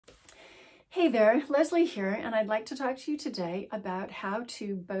Hey there, Leslie here, and I'd like to talk to you today about how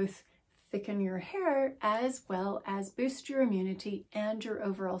to both thicken your hair as well as boost your immunity and your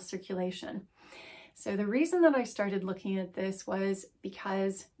overall circulation. So the reason that I started looking at this was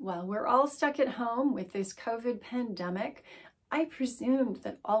because, well, we're all stuck at home with this COVID pandemic. I presumed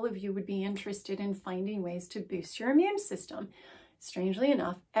that all of you would be interested in finding ways to boost your immune system. Strangely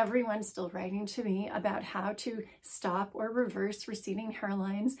enough, everyone's still writing to me about how to stop or reverse receding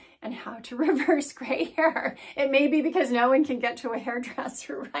hairlines and how to reverse gray hair. It may be because no one can get to a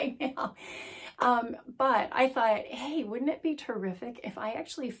hairdresser right now. But I thought, hey, wouldn't it be terrific if I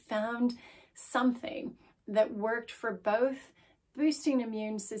actually found something that worked for both boosting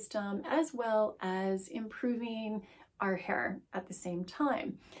immune system as well as improving our hair at the same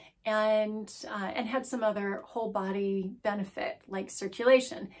time, and had some other whole body benefit like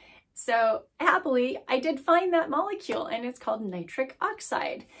circulation. So happily, I did find that molecule, and it's called nitric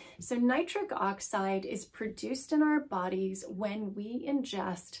oxide. So nitric oxide is produced in our bodies when we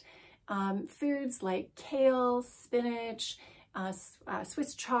ingest foods like kale, spinach,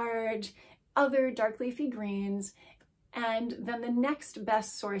 Swiss chard, other dark leafy greens. And then the next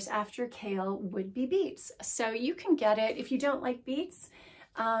best source after kale would be beets. So you can get it, if you don't like beets,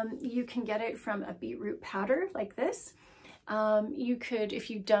 you can get it from a beetroot powder like this. You could, if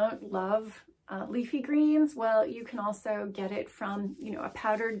you don't love leafy greens, well, you can also get it from, a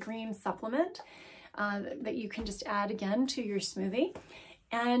powdered green supplement that you can just add again to your smoothie.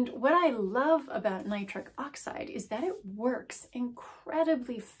 And what I love about nitric oxide is that it works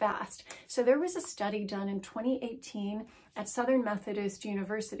incredibly fast. So there was a study done in 2018 at Southern Methodist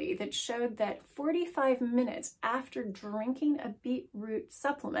University that showed that 45 minutes after drinking a beetroot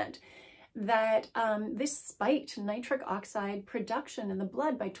supplement, that this spiked nitric oxide production in the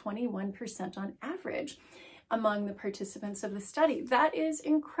blood by 21% on average among the participants of the study. That is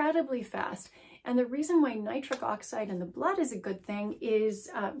incredibly fast. And the reason why nitric oxide in the blood is a good thing is,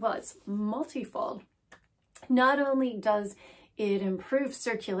 well, it's multifold. Not only does it improve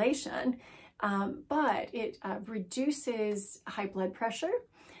circulation, but it reduces high blood pressure,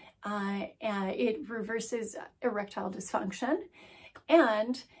 it reverses erectile dysfunction,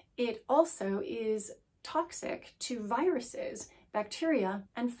 and it also is toxic to viruses, bacteria,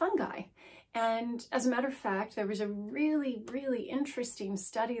 and fungi. And as a matter of fact, there was a really, really interesting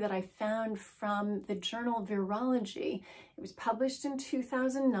study that I found from the journal Virology. It was published in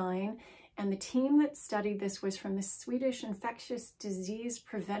 2009, and the team that studied this was from the Swedish Infectious Disease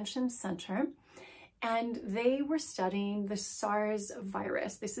Prevention Center, and they were studying the SARS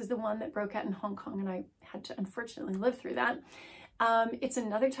virus. This is the one that broke out in Hong Kong, and I had to unfortunately live through that. It's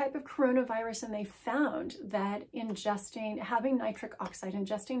another type of coronavirus, and they found that having nitric oxide,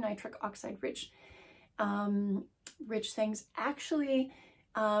 ingesting nitric oxide rich things actually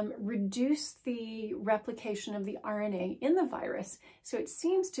reduce the replication of the RNA in the virus. So it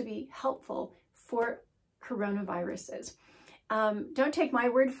seems to be helpful for coronaviruses. Don't take my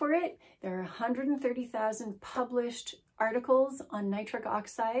word for it. There are 130,000 published articles on nitric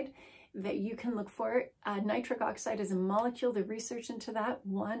oxide that you can look for. Nitric oxide is a molecule. The research into that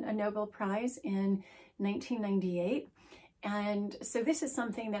won a Nobel Prize in 1998. And so this is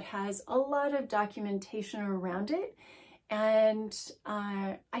something that has a lot of documentation around it. And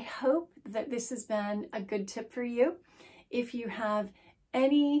I hope that this has been a good tip for you. If you have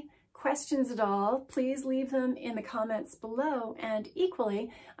any questions at all, please leave them in the comments below. And equally,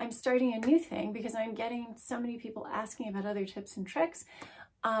 I'm starting a new thing because I'm getting so many people asking about other tips and tricks.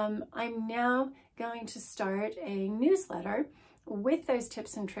 I'm now going to start a newsletter with those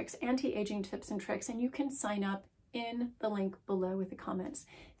tips and tricks, anti-aging tips and tricks, and you can sign up in the link below with the comments.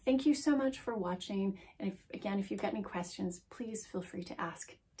 Thank you so much for watching. And if you've got any questions, please feel free to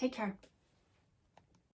ask. Take care.